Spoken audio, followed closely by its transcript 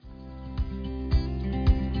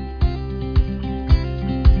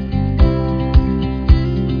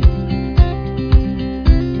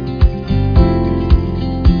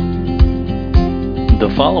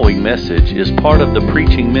The following message is part of the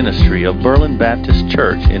preaching ministry of Berlin Baptist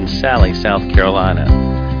Church in Sally, South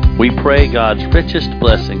Carolina. We pray God's richest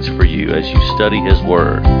blessings for you as you study His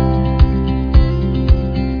Word.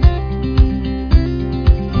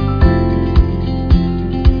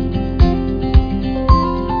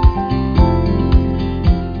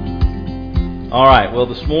 All right, well,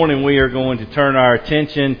 this morning we are going to turn our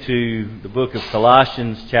attention to the book of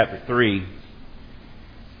Colossians chapter 3.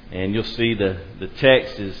 And you'll see the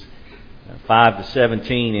text is 5 to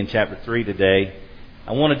 17 in chapter 3 today.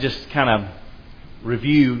 I want to just kind of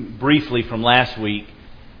review briefly from last week.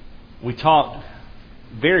 We talked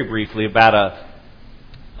very briefly about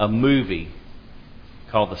a movie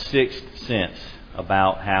called The Sixth Sense,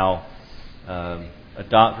 about how a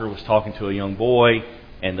doctor was talking to a young boy,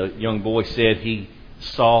 and the young boy said he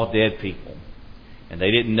saw dead people. And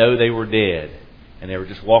they didn't know they were dead. And they were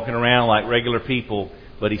just walking around like regular people,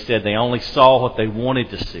 but he said they only saw what they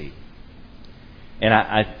wanted to see. And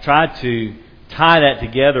I tried to tie that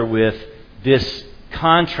together with this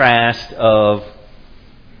contrast of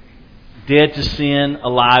dead to sin,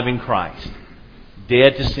 alive in Christ.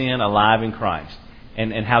 Dead to sin, alive in Christ.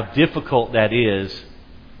 And how difficult that is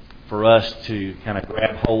for us to kind of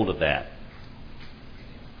grab hold of that.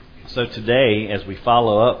 So today, as we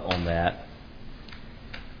follow up on that,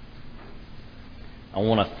 I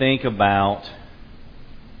want to think about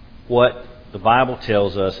what the Bible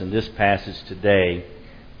tells us in this passage today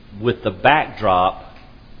with the backdrop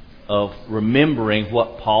of remembering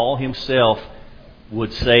what Paul himself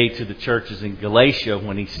would say to the churches in Galatia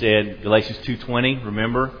when he said, Galatians 2:20,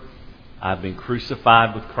 remember, I've been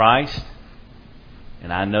crucified with Christ,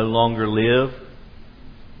 and I no longer live.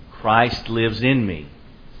 Christ lives in me.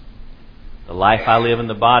 The life I live in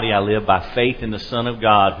the body, I live by faith in the Son of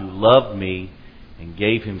God who loved me and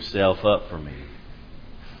gave Himself up for me.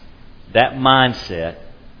 That mindset,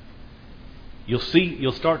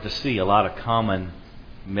 you'll start to see a lot of common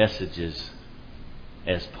messages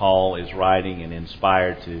as Paul is writing and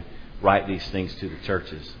inspired to write these things to the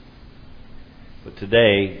churches. But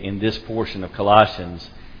today, in this portion of Colossians,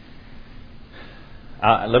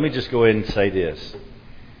 let me just go ahead and say this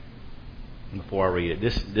before I read it.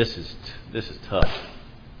 This is tough.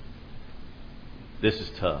 This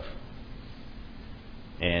is tough.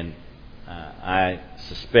 And I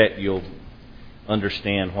suspect you'll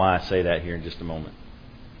understand why I say that here in just a moment.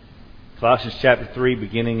 Colossians chapter 3,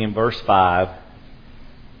 beginning in verse 5,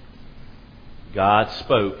 God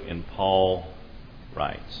spoke and Paul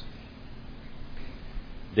writes,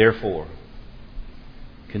 Therefore,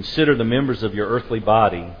 consider the members of your earthly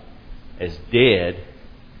body as dead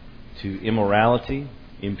to immorality,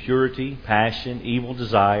 impurity, passion, evil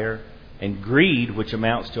desire, and greed, which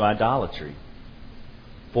amounts to idolatry.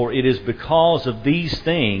 For it is because of these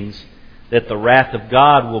things that the wrath of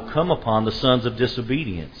God will come upon the sons of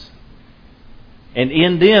disobedience. And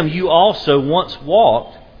in them you also once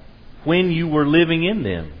walked when you were living in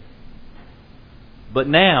them. But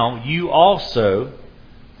now you also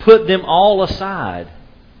put them all aside: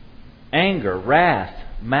 anger, wrath,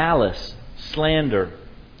 malice, slander,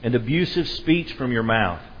 and abusive speech from your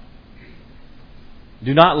mouth.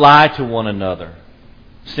 Do not lie to one another,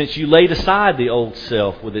 since you laid aside the old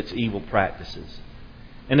self with its evil practices,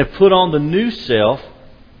 and have put on the new self,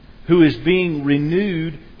 who is being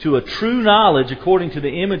renewed to a true knowledge according to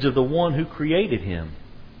the image of the one who created him.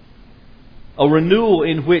 A renewal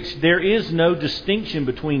in which there is no distinction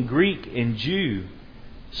between Greek and Jew,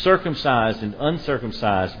 circumcised and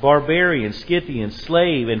uncircumcised, barbarian, Scythian,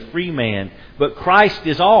 slave and free man, but Christ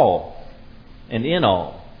is all and in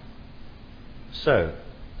all. So,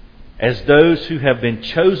 as those who have been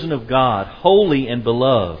chosen of God, holy and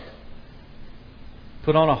beloved,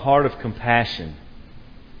 put on a heart of compassion,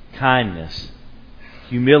 kindness,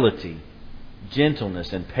 humility,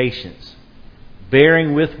 gentleness, and patience,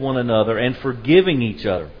 bearing with one another and forgiving each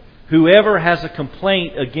other. Whoever has a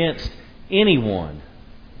complaint against anyone,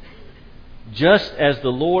 just as the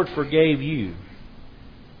Lord forgave you,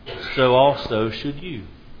 so also should you.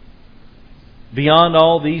 Beyond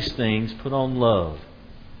all these things, put on love,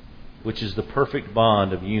 which is the perfect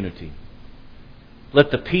bond of unity. Let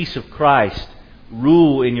the peace of Christ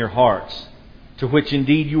rule in your hearts, to which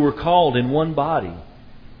indeed you were called in one body,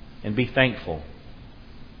 and be thankful.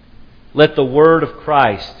 Let the word of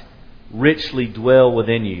Christ richly dwell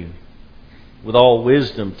within you, with all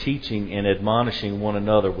wisdom teaching and admonishing one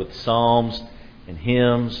another with psalms and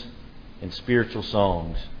hymns and spiritual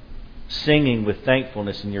songs, singing with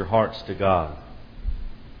thankfulness in your hearts to God.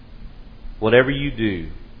 Whatever you do,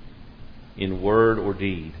 in word or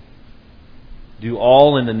deed, do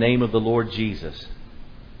all in the name of the Lord Jesus,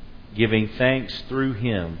 giving thanks through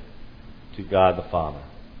Him to God the Father.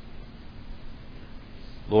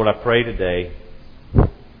 Lord, I pray today,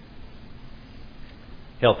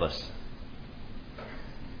 help us.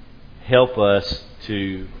 Help us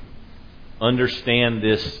to understand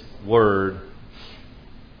this Word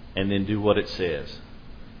and then do what it says.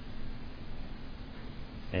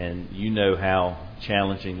 And you know how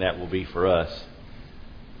challenging that will be for us.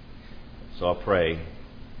 So I pray,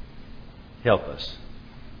 help us.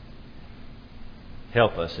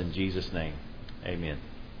 Help us in Jesus' name. Amen.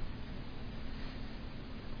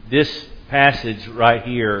 This passage right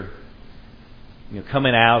here,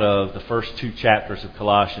 coming out of the first 2 chapters of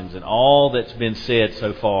Colossians and all that's been said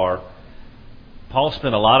so far, Paul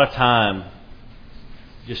spent a lot of time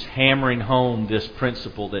just hammering home this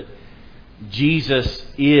principle that Jesus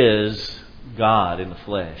is God in the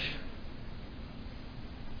flesh.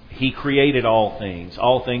 He created all things.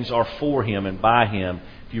 All things are for Him and by Him.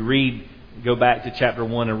 If you go back to chapter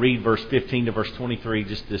 1 and read verse 15 to verse 23,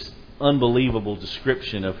 just this unbelievable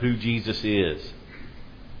description of who Jesus is.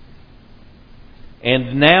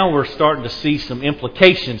 And now we're starting to see some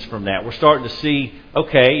implications from that. We're starting to see,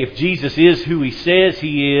 okay, if Jesus is who He says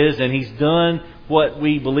He is and He's done what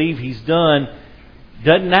we believe He's done,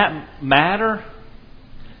 doesn't that matter?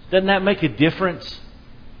 Doesn't that make a difference?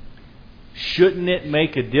 Shouldn't it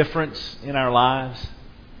make a difference in our lives?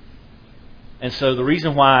 And so the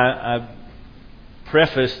reason why I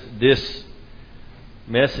prefaced this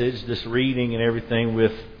message, this reading and everything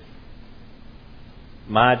with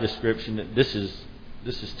my description that this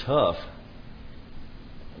is tough.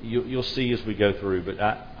 You'll see as we go through, but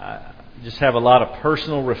I just have a lot of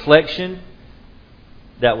personal reflection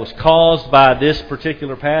that was caused by this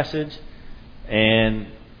particular passage, and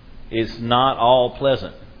it's not all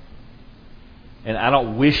pleasant. And I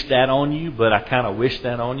don't wish that on you, but I kind of wish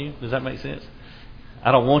that on you. Does that make sense?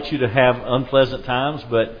 I don't want you to have unpleasant times,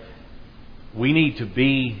 but we need to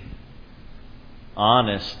be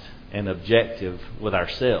honest and objective with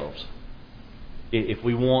ourselves. If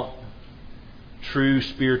we want true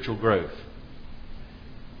spiritual growth,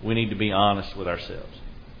 we need to be honest with ourselves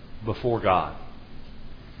before God.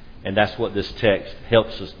 And that's what this text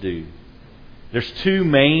helps us do. There's 2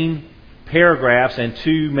 main paragraphs and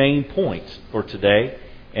 2 main points for today.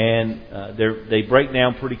 And they break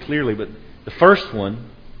down pretty clearly. But the first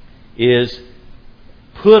one is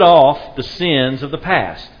put off the sins of the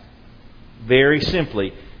past. Very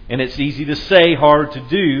simply. And it's easy to say, hard to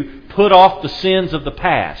do. Put off the sins of the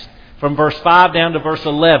past. From verse 5 down to verse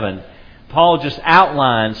 11, Paul just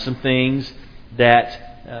outlines some things that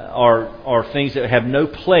are things that have no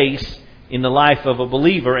place in the life of a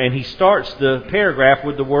believer. And he starts the paragraph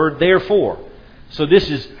with the word therefore. So this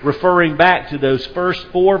is referring back to those first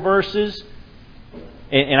 4 verses.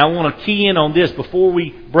 And I want to key in on this before we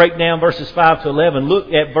break down verses 5 to 11.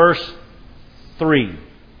 Look at verse 3.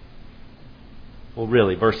 Well,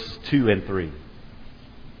 really, verses 2 and 3.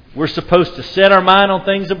 We're supposed to set our mind on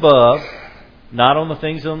things above, not on the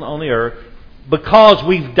things on the earth, because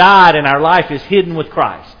we've died and our life is hidden with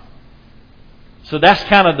Christ. So that's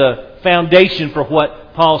kind of the foundation for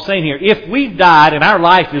what Paul's saying here. If we've died and our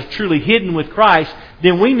life is truly hidden with Christ,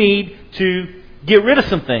 then we need to get rid of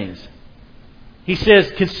some things. He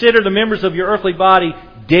says, consider the members of your earthly body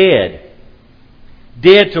dead.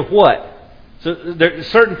 Dead to what? So there are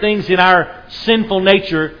certain things in our sinful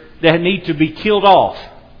nature that need to be killed off.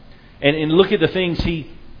 And look at the things he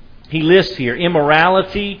lists here.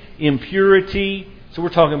 Immorality, impurity. So we're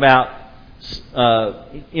talking about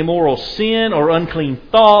immoral sin or unclean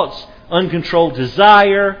thoughts, uncontrolled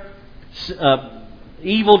desire,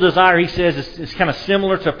 evil desire, he says, is kind of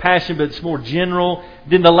similar to passion, but it's more general.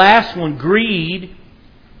 Then the last one, greed,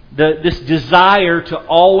 this desire to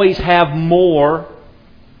always have more.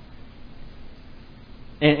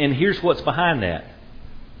 And here's what's behind that.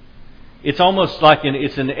 It's almost like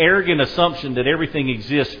it's an arrogant assumption that everything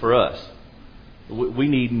exists for us. We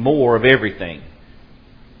need more of everything.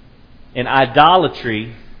 And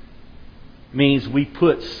idolatry means we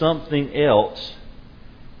put something else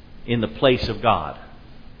in the place of God.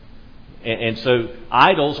 And so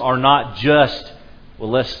idols are not just,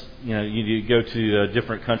 you go to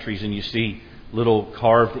different countries and you see little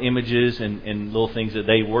carved images and little things that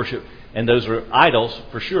they worship. And those are idols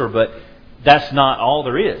for sure, but that's not all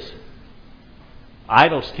there is.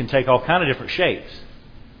 Idols can take all kind of different shapes.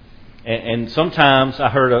 And sometimes I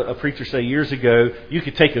heard a preacher say years ago, you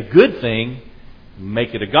could take a good thing,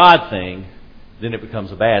 make it a God thing, then it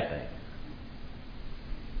becomes a bad thing.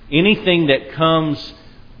 Anything that comes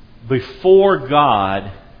before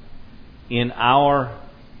God in our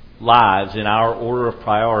lives, in our order of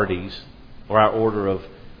priorities, or our order of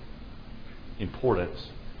importance,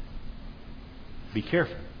 be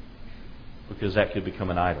careful, because that could become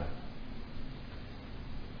an idol.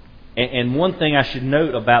 And one thing I should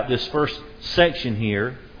note about this first section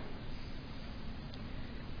here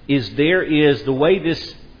is the way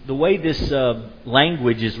this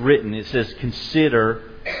language is written. It says, "Consider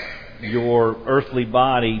your earthly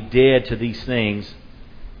body dead to these things."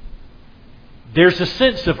 There's a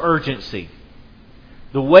sense of urgency.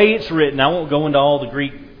 The way it's written, I won't go into all the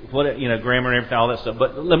Greek, grammar and everything, all that stuff.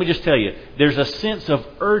 But let me just tell you, there's a sense of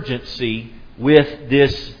urgency with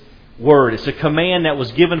this word. It's a command that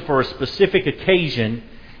was given for a specific occasion,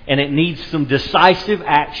 and it needs some decisive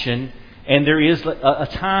action. And there is a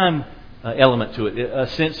time element to it, a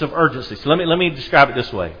sense of urgency. So let me describe it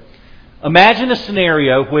this way. Imagine a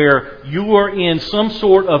scenario where you are in some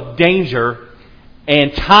sort of danger,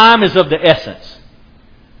 and time is of the essence.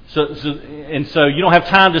 So you don't have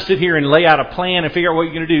time to sit here and lay out a plan and figure out what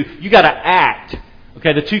you're going to do. You got to act.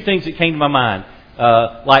 Okay, the two things that came to my mind,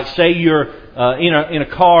 like say you're in a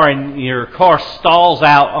car and your car stalls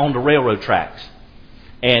out on the railroad tracks,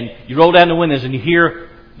 and you roll down the windows and you hear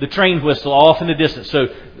the train whistle off in the distance. So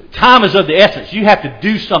time is of the essence. You have to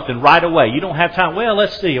do something right away. You don't have time. Well,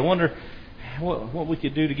 let's see. I wonder what we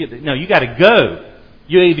could do to get there. No, you got to go.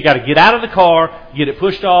 You either got to get out of the car, get it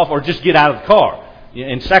pushed off, or just get out of the car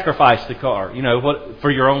and sacrifice the car, for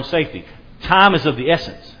your own safety. Time is of the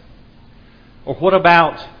essence. Or what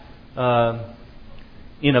about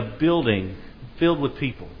in a building filled with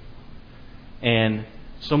people, and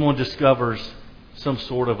someone discovers some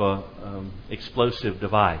sort of a explosive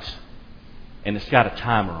device, and it's got a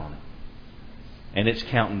timer on it, and it's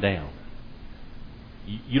counting down.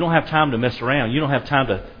 You don't have time to mess around. You don't have time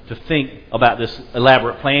to think about this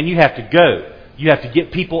elaborate plan. You have to go. You have to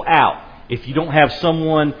get people out. If you don't have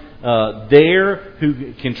someone there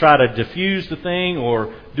who can try to defuse the thing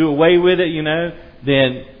or do away with it,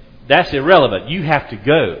 then that's irrelevant. You have to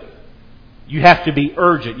go. You have to be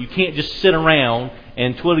urgent. You can't just sit around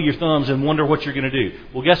and twiddle your thumbs and wonder what you're going to do.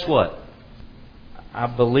 Well, guess what? I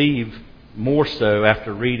believe more so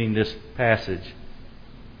after reading this passage,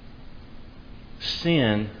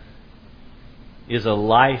 sin is a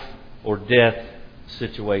life or death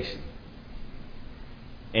situation.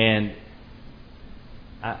 And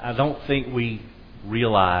I don't think we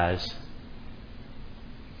realize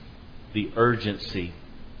the urgency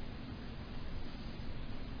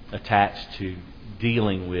attached to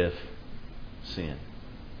dealing with sin.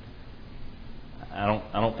 I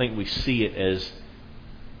don't think we see it as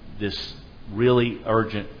this really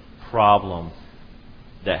urgent problem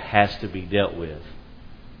that has to be dealt with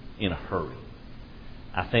in a hurry.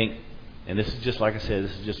 I think, and this is just like I said,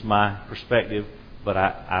 this is just my perspective, but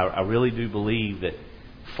I really do believe that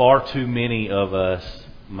far too many of us,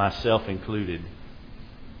 myself included,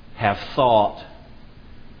 have thought,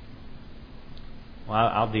 well,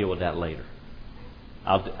 I'll deal with that later.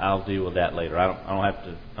 I'll deal with that later. I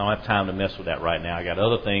don't have time to mess with that right now. I got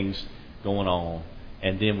other things going on.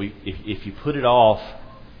 And then if you put it off,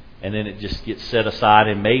 and then it just gets set aside,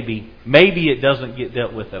 and maybe it doesn't get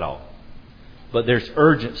dealt with at all. But there's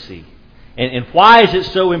urgency. And why is it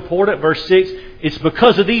so important? Verse 6, it's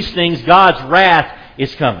because of these things God's wrath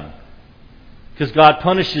is coming. Because God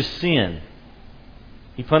punishes sin.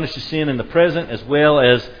 He punishes sin in the present as well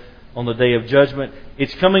as on the day of judgment.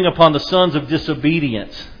 It's coming upon the sons of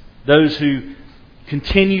disobedience, those who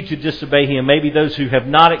continue to disobey Him, maybe those who have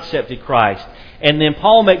not accepted Christ. And then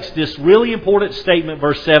Paul makes this really important statement,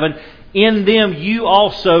 verse 7, in them you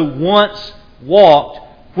also once walked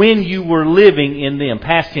when you were living in them.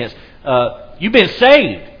 Past tense. You've been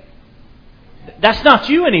saved. That's not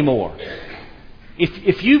you anymore.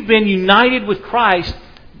 If you've been united with Christ,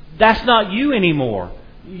 that's not you anymore.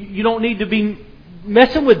 You don't need to be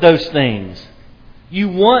messing with those things. You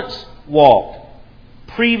once walked,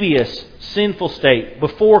 previous sinful state,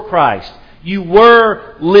 before Christ. You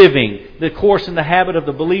were living the course and the habit of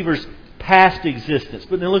the believer's past existence.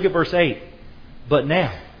 But then look at verse 8. But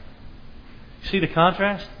now. See the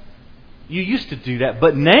contrast? You used to do that.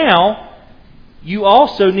 But now, you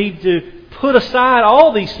also need to put aside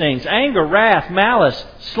all these things. Anger, wrath, malice,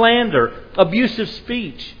 slander, abusive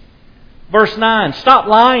speech. Verse 9. Stop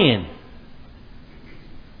lying.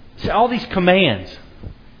 See, all these commands.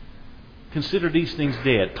 Consider these things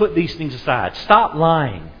dead. Put these things aside. Stop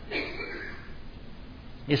lying.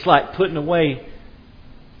 It's like putting away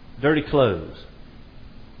dirty clothes.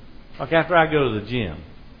 Like after I go to the gym,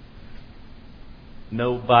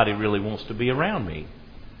 nobody really wants to be around me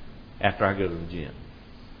after I go to the gym.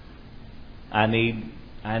 I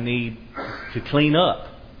need to clean up.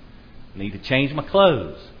 I need to change my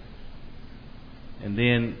clothes. and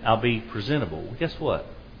then I'll be presentable. Well, guess what?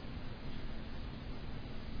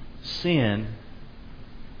 Sin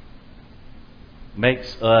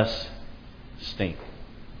makes us stink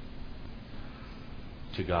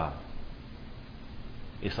to God.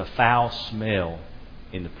 It's a foul smell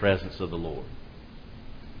in the presence of the Lord.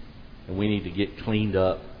 And we need to get cleaned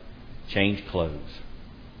up, change clothes.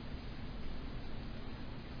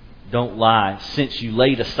 Don't lie, since you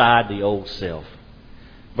laid aside the old self.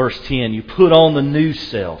 Verse 10, you put on the new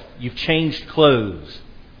self. You've changed clothes.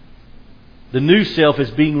 The new self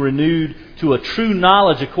is being renewed to a true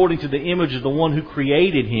knowledge according to the image of the one who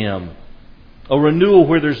created him. A renewal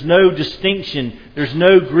where there's no distinction. There's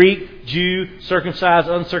no Greek, Jew, circumcised,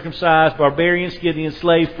 uncircumcised, barbarian, Scythian,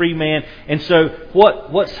 slave, free man. And so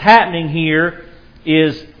what's happening here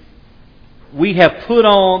is we have put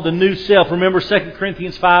on the new self. Remember 2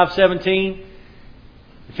 Corinthians 5:17?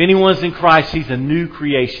 If anyone's in Christ, he's a new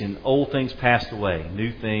creation. Old things passed away.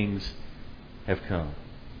 New things have come.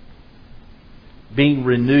 Being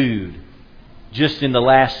renewed. Just in the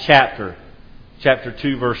last chapter, chapter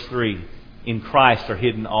 2, verse 3, in Christ are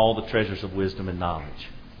hidden all the treasures of wisdom and knowledge.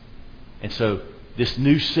 And so this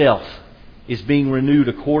new self is being renewed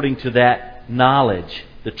according to that knowledge,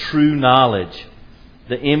 the true knowledge,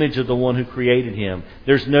 the image of the one who created him.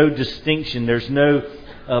 There's no distinction. There's no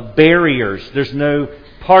barriers. There's no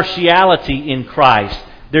partiality in Christ.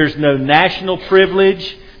 There's no national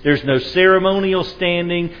privilege. There's no ceremonial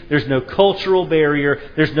standing. There's no cultural barrier.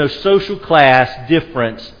 There's no social class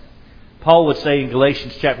difference. Paul would say in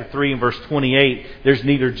Galatians chapter 3 and verse 28, there's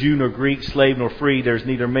neither Jew nor Greek, slave nor free. There's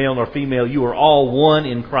neither male nor female. You are all one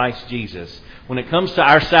in Christ Jesus. When it comes to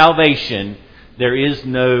our salvation, there is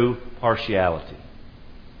no partiality.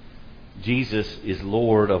 Jesus is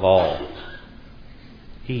Lord of all.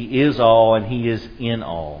 He is all and He is in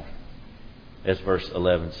all, as verse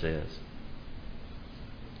 11 says.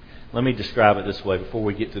 Let me describe it this way before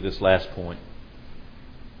we get to this last point.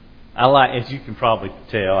 I like, as you can probably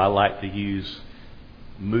tell, I like to use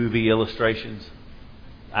movie illustrations.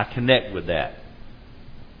 I connect with that.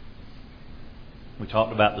 We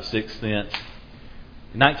talked about The Sixth Sense.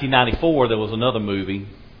 In 1994, there was another movie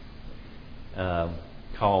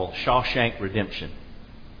called Shawshank Redemption.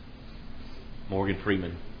 Morgan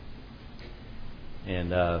Freeman.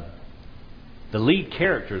 And the lead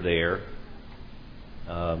character there,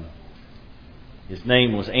 his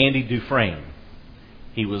name was Andy Dufresne.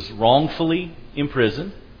 He was wrongfully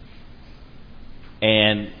imprisoned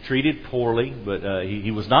and treated poorly, but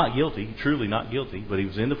he was not guilty, truly not guilty, but he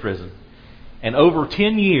was in the prison. And over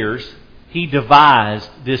 10 years, he devised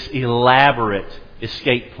this elaborate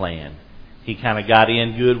escape plan. He kind of got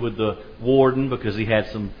in good with the warden because he had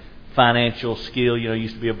some financial skill. You know, he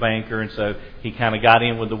used to be a banker, and so he kind of got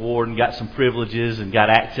in with the warden, got some privileges, and got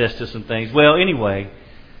access to some things. Well, anyway,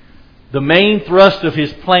 the main thrust of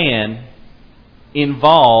his plan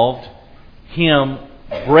involved him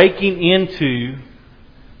breaking into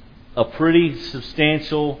a pretty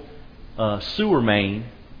substantial sewer main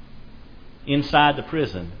inside the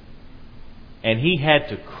prison. And he had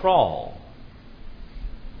to crawl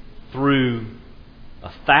through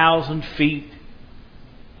 1,000 feet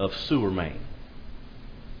of sewer main.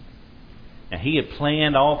 And he had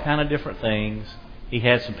planned all kind of different things. He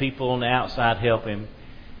had some people on the outside help him.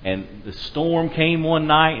 And the storm came one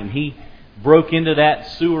night and he broke into that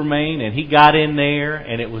sewer main and he got in there,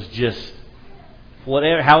 and it was just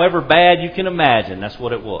whatever, however bad you can imagine, that's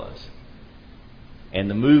what it was. And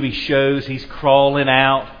the movie shows he's crawling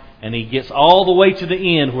out and he gets all the way to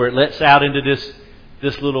the end where it lets out into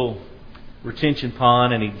this little retention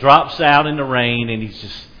pond, and he drops out in the rain, and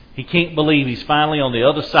he can't believe he's finally on the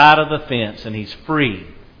other side of the fence and he's free.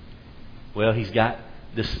 Well, he's got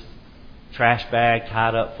this trash bag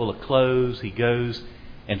tied up full of clothes. He goes,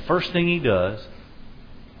 and first thing he does,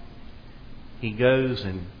 he goes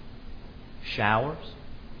and showers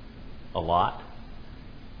a lot.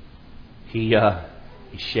 He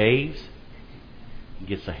shaves. He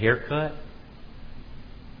gets a haircut.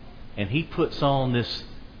 And he puts on this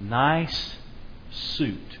nice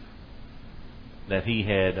suit that he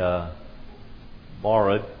had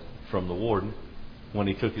borrowed from the warden when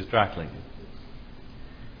he took his dry cleaning.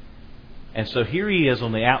 And so here he is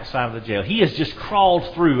on the outside of the jail. He has just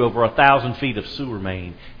crawled through over 1,000 feet of sewer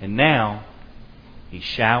main. And now he's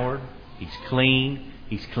showered, he's clean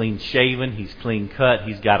shaven, he's clean cut,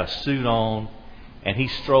 he's got a suit on, and he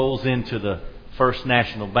strolls into the First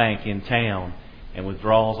National Bank in town and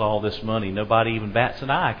withdraws all this money. Nobody even bats an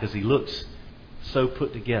eye because he looks so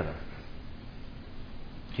put together.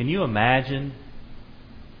 Can you imagine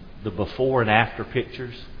the before and after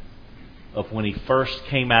pictures of when he first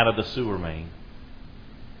came out of the sewer main?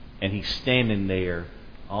 and he's standing there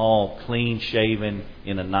all clean shaven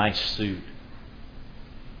in a nice suit.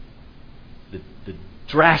 The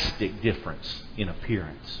drastic difference in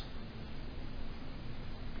appearance.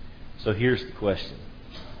 So here's the question.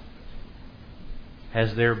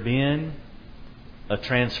 Has there been a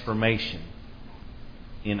transformation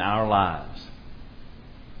in our lives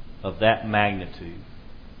of that magnitude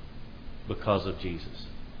because of Jesus?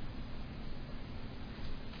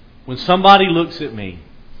 When somebody looks at me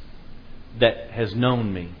that has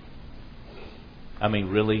known me, I mean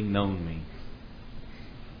really known me,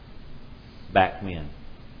 back when,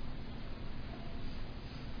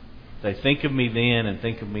 they think of me then and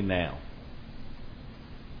think of me now.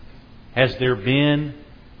 Has there been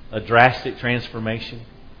a drastic transformation?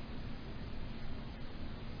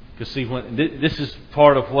 Because see, this is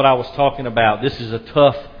part of what I was talking about. This is a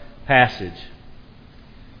tough passage.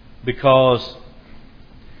 Because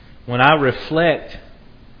when I reflect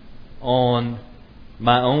on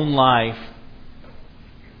my own life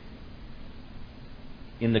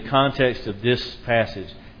in the context of this passage,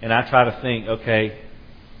 and I try to think, okay,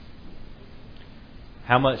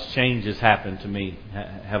 how much change has happened to me?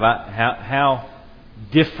 How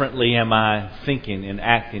differently am I thinking and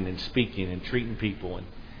acting and speaking and treating people?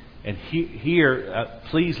 And here,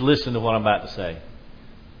 please listen to what I'm about to say.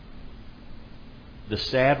 The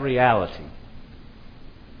sad reality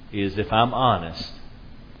is, if I'm honest,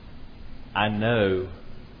 I know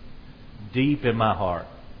deep in my heart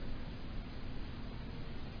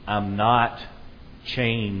I'm not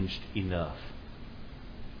changed enough.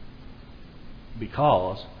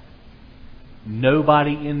 Because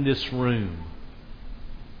nobody in this room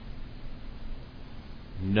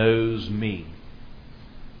knows me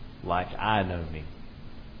like I know me.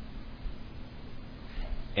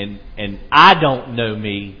 And I don't know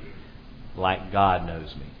me like God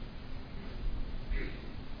knows me.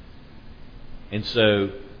 And so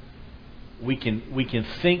we can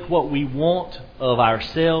think what we want of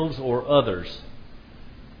ourselves or others,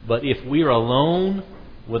 but if we're alone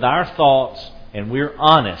with our thoughts and we're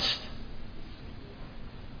honest,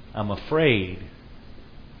 I'm afraid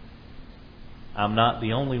I'm not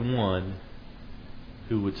the only one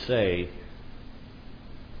who would say,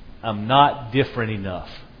 I'm not different enough.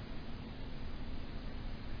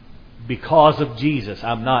 Because of Jesus,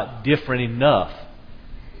 I'm not different enough.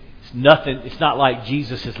 It's not like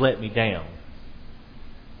Jesus has let me down.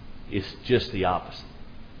 It's just the opposite.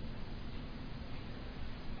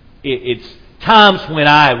 It's times when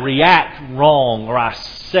I react wrong, or I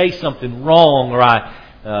say something wrong, or I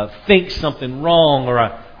think something wrong, or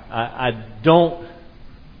I don't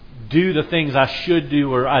do the things I should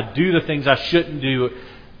do, or I do the things I shouldn't do.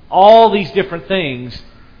 All these different things.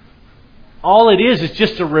 All it is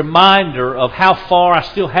just a reminder of how far I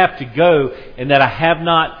still have to go, and that I have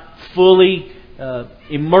not fully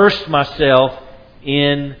immersed myself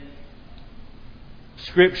in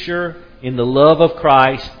Scripture, in the love of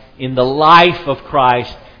Christ, in the life of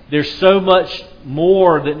Christ. There's so much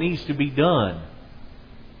more that needs to be done,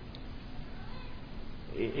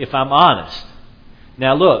 if I'm honest.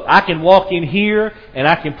 Now look, I can walk in here and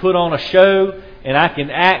I can put on a show and I can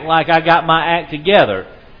act like I got my act together.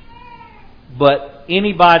 But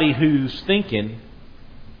anybody who's thinking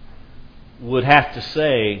would have to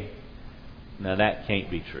say, no, that can't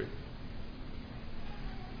be true.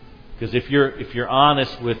 Because if you're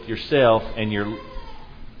honest with yourself and you're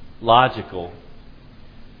logical,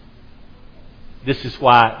 this is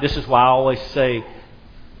why I always say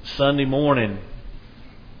Sunday morning,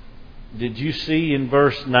 did you see in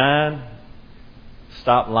verse 9,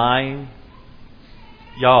 stop lying?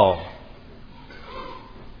 Y'all,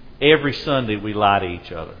 every Sunday we lie to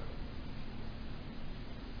each other.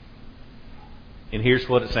 And here's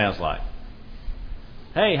what it sounds like.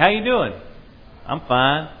 Hey, how you doing? I'm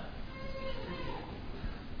fine.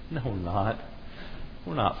 No, we're not.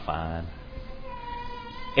 We're not fine.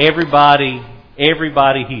 Everybody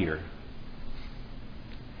here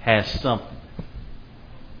has something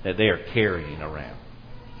that they are carrying around.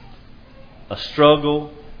 A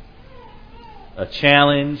struggle, a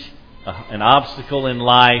challenge, an obstacle in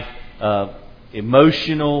life,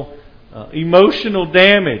 emotional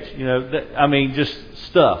damage. Just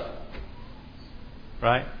stuff.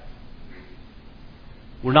 Right?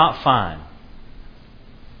 We're not fine.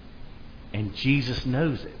 And Jesus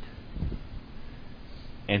knows it.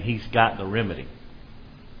 And He's got the remedy.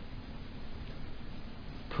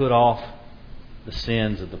 Put off the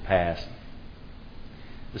sins of the past.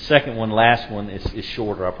 The second one, last one, is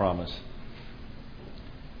shorter, I promise.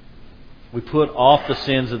 We put off the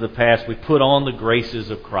sins of the past. We put on the graces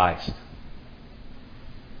of Christ.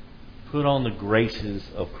 Put on the graces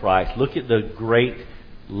of Christ. Look at the great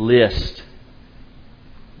list.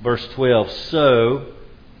 Verse 12. So,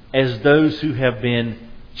 as those who have been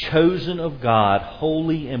chosen of God,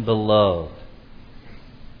 holy and beloved.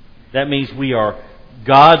 That means we are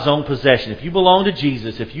God's own possession. If you belong to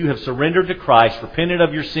Jesus, if you have surrendered to Christ, repented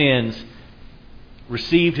of your sins,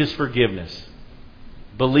 received His forgiveness,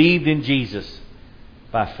 believed in Jesus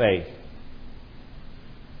by faith,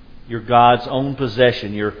 you're God's own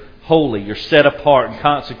possession. You're holy. You're set apart and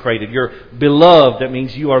consecrated. You're beloved. That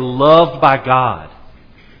means you are loved by God.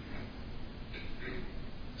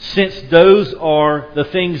 Since those are the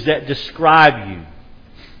things that describe you,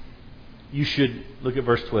 you should, look at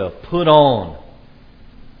verse 12, put on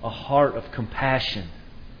a heart of compassion.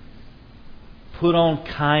 Put on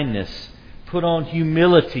kindness. Put on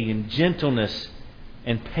humility and gentleness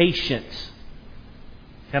and patience.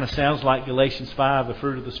 Kind of sounds like Galatians 5, the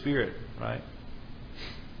fruit of the Spirit, right?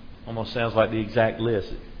 Almost sounds like the exact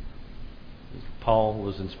list. Paul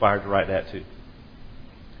was inspired to write that too.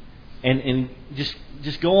 And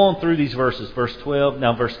just go on through these verses. Verse 12,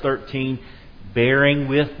 now verse 13, bearing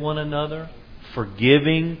with one another,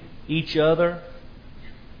 forgiving each other.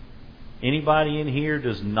 Anybody in here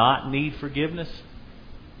does not need forgiveness?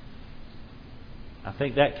 I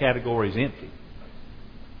think that category is empty.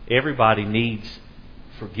 Everybody needs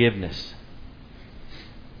forgiveness.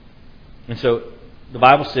 And so the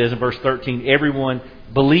Bible says in verse 13,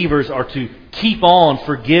 believers are to keep on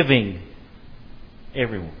forgiving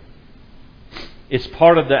everyone. It's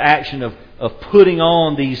part of the action of putting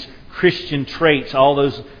on these Christian traits, all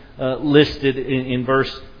those listed in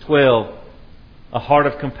verse 12. A heart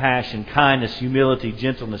of compassion, kindness, humility,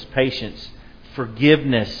 gentleness, patience,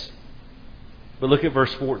 forgiveness. But look at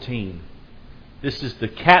verse 14. This is the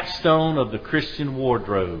capstone of the Christian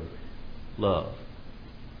wardrobe. Love.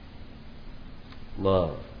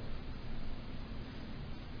 Love.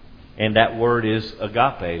 And that word is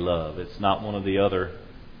agape love. It's not one of the other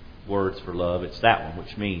words for love. It's that one,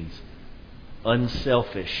 which means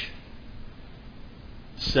unselfish,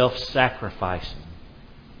 self-sacrificing,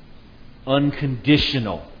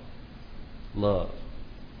 unconditional love.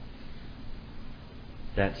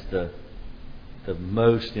 That's the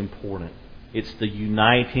most important. It's the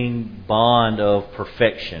uniting bond of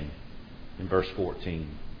perfection in verse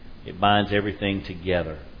 14. It binds everything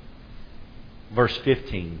together. Verse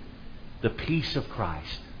 15, the peace of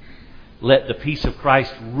Christ. Let the peace of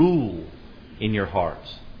Christ rule in your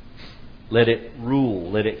hearts. Let it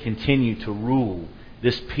rule. Let it continue to rule.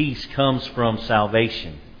 This peace comes from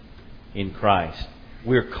salvation in Christ.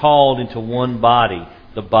 We're called into one body,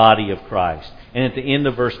 the body of Christ. And at the end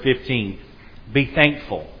of verse 15, be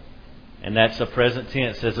thankful. And that's a present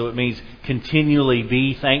tense, so it means continually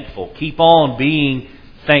be thankful. Keep on being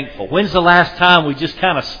thankful. When's the last time we just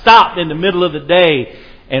kind of stopped in the middle of the day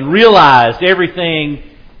and realized everything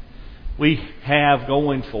we have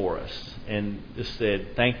going for us and just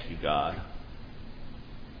said, thank you, God.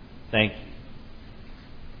 Thank you.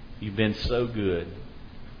 You've been so good.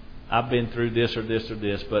 I've been through this or this or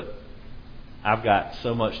this, but I've got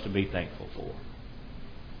so much to be thankful for.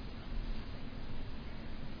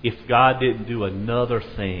 If God didn't do another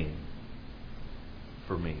thing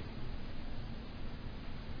for me,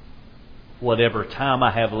 whatever time I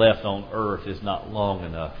have left on earth is not long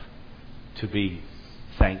enough to be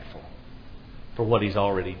thankful for what He's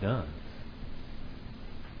already done.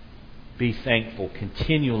 Be thankful.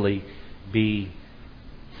 Continually be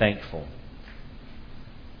thankful.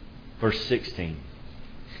 Verse 16.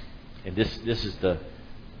 And this is the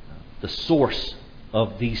source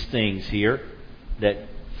of these things here that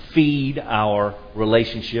feed our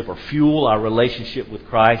relationship or fuel our relationship with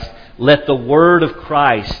Christ. Let the word of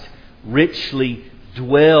Christ richly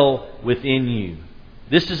dwell within you.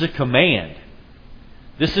 This is a command.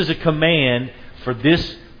 This is a command for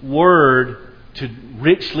this word to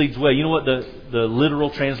richly dwell. You know what the literal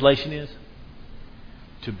translation is?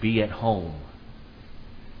 To be at home.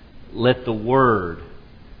 Let the word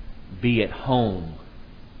be at home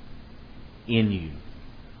in you.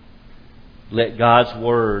 Let God's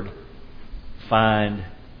word find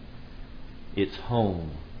its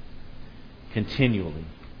home continually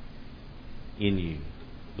in you.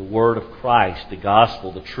 The word of Christ, the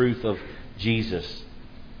gospel, the truth of Jesus.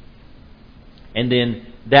 And then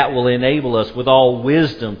that will enable us with all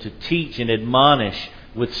wisdom to teach and admonish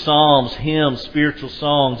with psalms, hymns, spiritual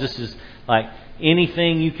songs. This is like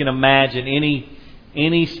anything you can imagine,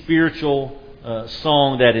 any spiritual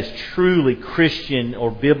song that is truly Christian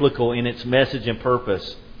or biblical in its message and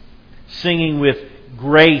purpose. Singing with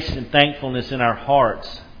grace and thankfulness in our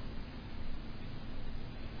hearts.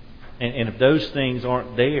 And if those things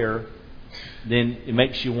aren't there, then it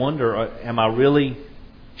makes you wonder, am I really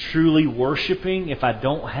truly worshiping if I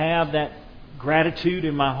don't have that gratitude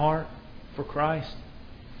in my heart for Christ?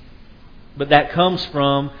 But that comes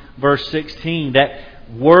from verse 16, that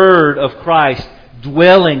Word of Christ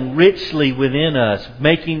dwelling richly within us,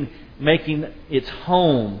 making its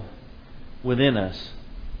home within us.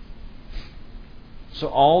 So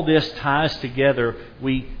all this ties together.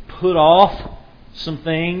 We put off some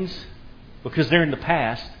things because they're in the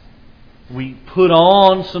past. We put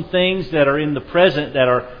on some things that are in the present that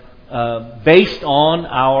are based on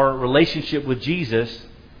our relationship with Jesus.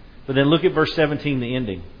 But then look at verse 17, the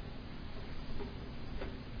ending.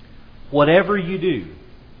 Whatever you do,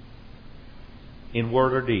 in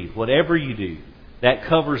word or deed, whatever you do, that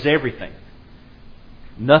covers everything.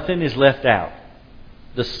 Nothing is left out.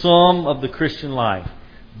 The sum of the Christian life.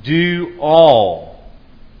 Do all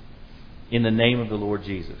in the name of the Lord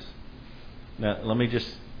Jesus. Now, let me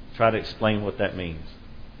just try to explain what that means.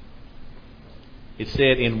 It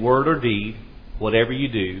said in word or deed, whatever you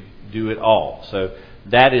do, do it all. So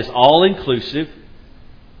that is all inclusive.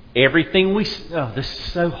 Everything we... Oh, this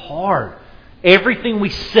is so hard. Everything we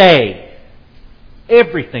say.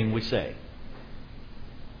 Everything we say.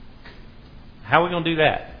 How are we going to do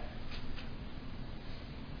that?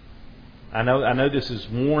 I know this is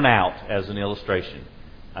worn out as an illustration.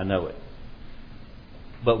 I know it.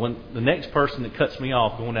 But when the next person that cuts me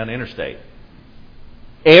off going down the interstate,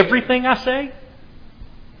 everything I say,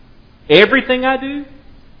 everything I do,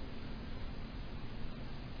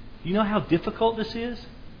 you know how difficult this is?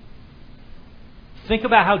 Think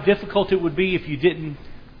about how difficult it would be if you didn't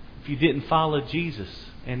follow Jesus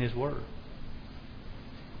and His Word.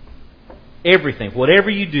 Everything, whatever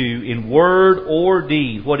you do in word or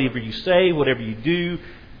deed, whatever you say, whatever you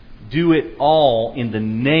do it all in the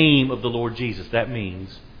name of the Lord Jesus. That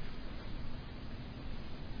means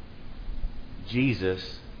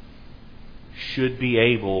Jesus should be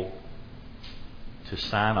able to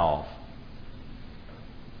sign off,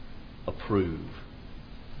 approve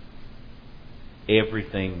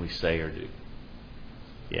everything we say or do.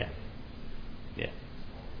 Yeah.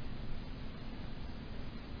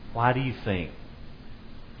 Why do you think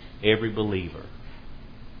every believer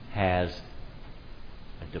has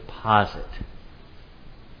a deposit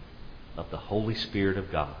of the Holy Spirit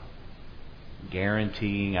of God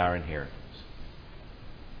guaranteeing our inheritance?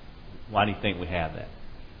 Why do you think we have that?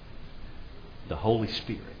 The Holy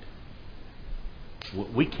Spirit.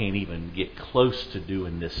 We can't even get close to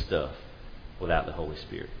doing this stuff without the Holy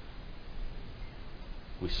Spirit.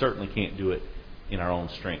 We certainly can't do it in our own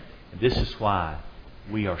strength. And this is why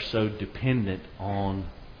we are so dependent on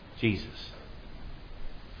Jesus.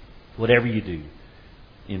 Whatever you do,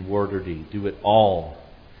 in word or deed, do it all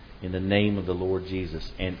in the name of the Lord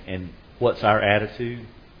Jesus. And what's our attitude?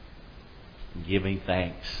 Giving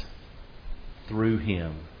thanks through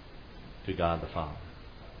Him to God the Father.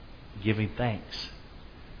 Giving thanks.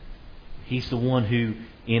 He's the one who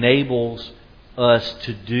enables us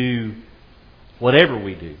to do whatever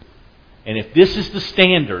we do. And if this is the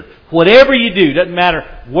standard, whatever you do, doesn't matter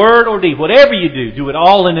word or deed, whatever you do it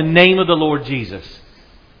all in the name of the Lord Jesus.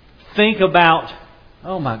 Think about,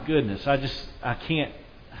 oh my goodness, I just can't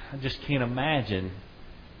imagine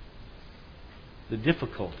the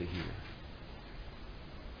difficulty here.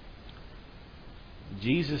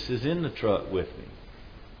 Jesus is in the truck with me.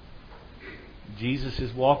 Jesus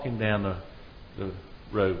is walking down the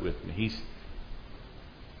road with me.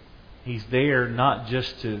 He's there not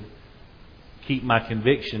just to keep my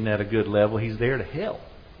conviction at a good level. He's there to help.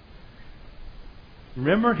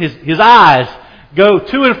 Remember, his eyes go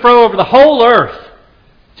to and fro over the whole earth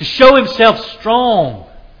to show Himself strong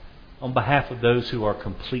on behalf of those who are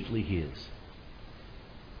completely His.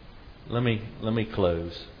 Let me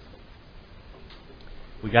close.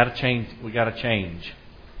 We got to change. Got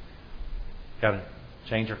to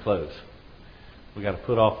change our clothes. We got to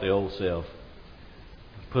put off the old self.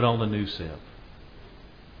 Put on the new self.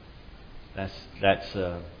 That's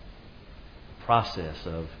a process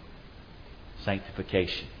of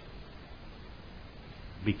sanctification.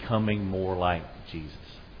 Becoming more like Jesus.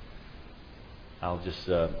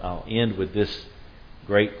 I'll end with this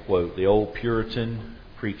great quote. The old Puritan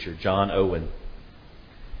preacher, John Owen.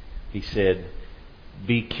 He said,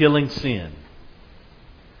 "Be killing sin,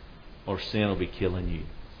 or sin will be killing you.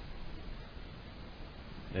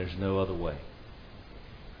 There's no other way."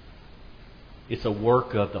 It's a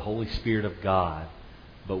work of the Holy Spirit of God,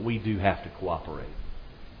 but we do have to cooperate.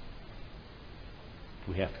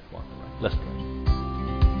 We have to cooperate. Let's pray.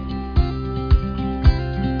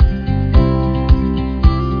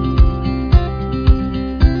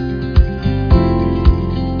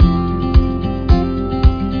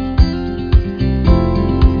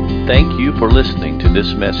 Thank you for listening to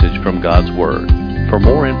this message from God's Word. For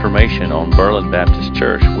more information on Berlin Baptist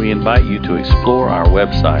Church, we invite you to explore our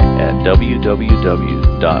website at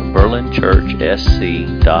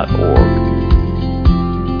www.berlinchurchsc.org.